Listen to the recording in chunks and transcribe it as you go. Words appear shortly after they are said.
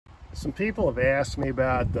Some people have asked me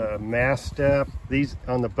about the mast step. These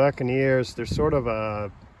on the Buccaneers, they're sort of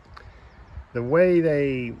the way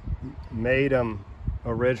they made them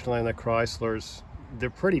originally in the Chryslers, they're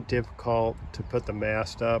pretty difficult to put the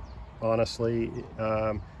mast up, honestly.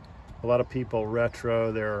 A lot of people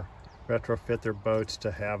retrofit their boats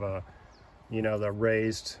to have a, the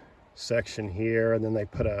raised section here, and then they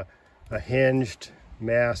put a hinged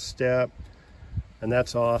mast step. And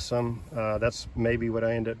that's awesome. That's maybe what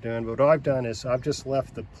I end up doing. But what I've done is I've just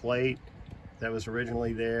left the plate that was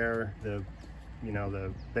originally there, the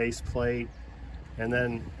base plate. And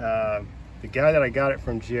then the guy that I got it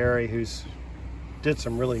from, Jerry, who's did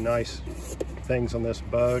some really nice things on this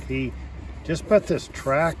boat, he just put this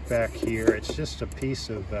track back here. It's just a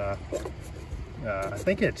piece of, I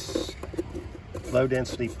think it's low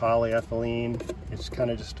density polyethylene. It's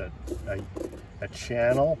kind of just a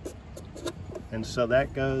channel. And so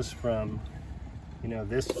that goes from,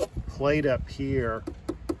 this plate up here,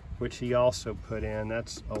 which he also put in,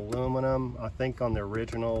 that's aluminum. I think on the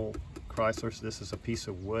original Chryslers, this is a piece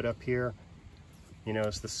of wood up here.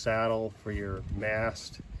 It's the saddle for your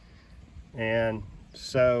mast. And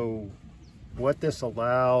so what this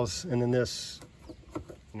allows, and then this,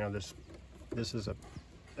 this is a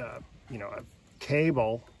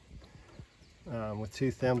cable with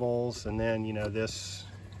two thimbles, and then, this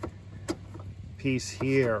piece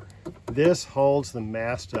here, this holds the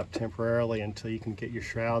mast up temporarily until you can get your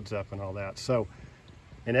shrouds up and all that. So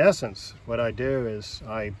in essence, what I do is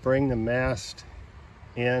I bring the mast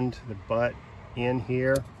end, the butt in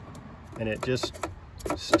here, and it just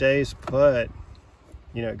stays put.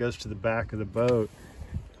 It goes to the back of the boat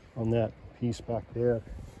on that piece back there,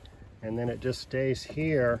 and then it just stays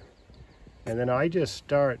here, and then I just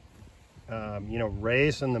start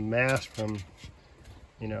raising the mast from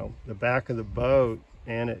the back of the boat,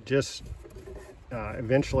 and it just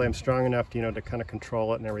eventually I'm strong enough to kind of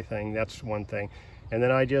control it and everything. That's one thing. And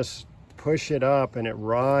then I just push it up, and it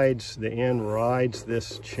rides, the end rides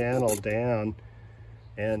this channel down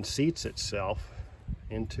and seats itself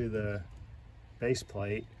into the base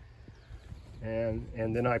plate. And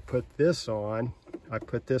then I put this on, I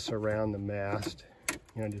put this around the mast,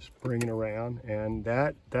 just bring it around, and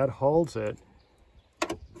that holds it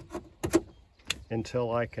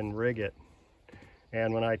until I can rig it.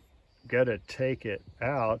 And when I go to take it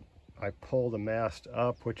out, I pull the mast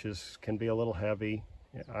up, which can be a little heavy.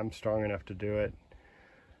 I'm strong enough to do it,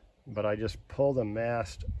 but I just pull the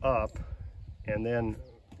mast up and then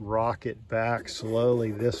rock it back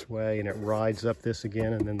slowly this way, and it rides up this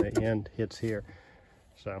again, and then the end hits here.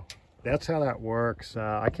 So that's how that works.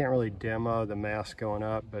 I can't really demo the mast going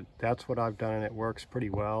up, but that's what I've done, and it works pretty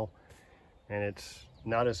well. And it's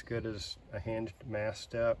not as good as a hinged mast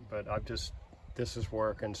step, but this is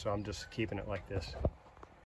working, so I'm just keeping it like this.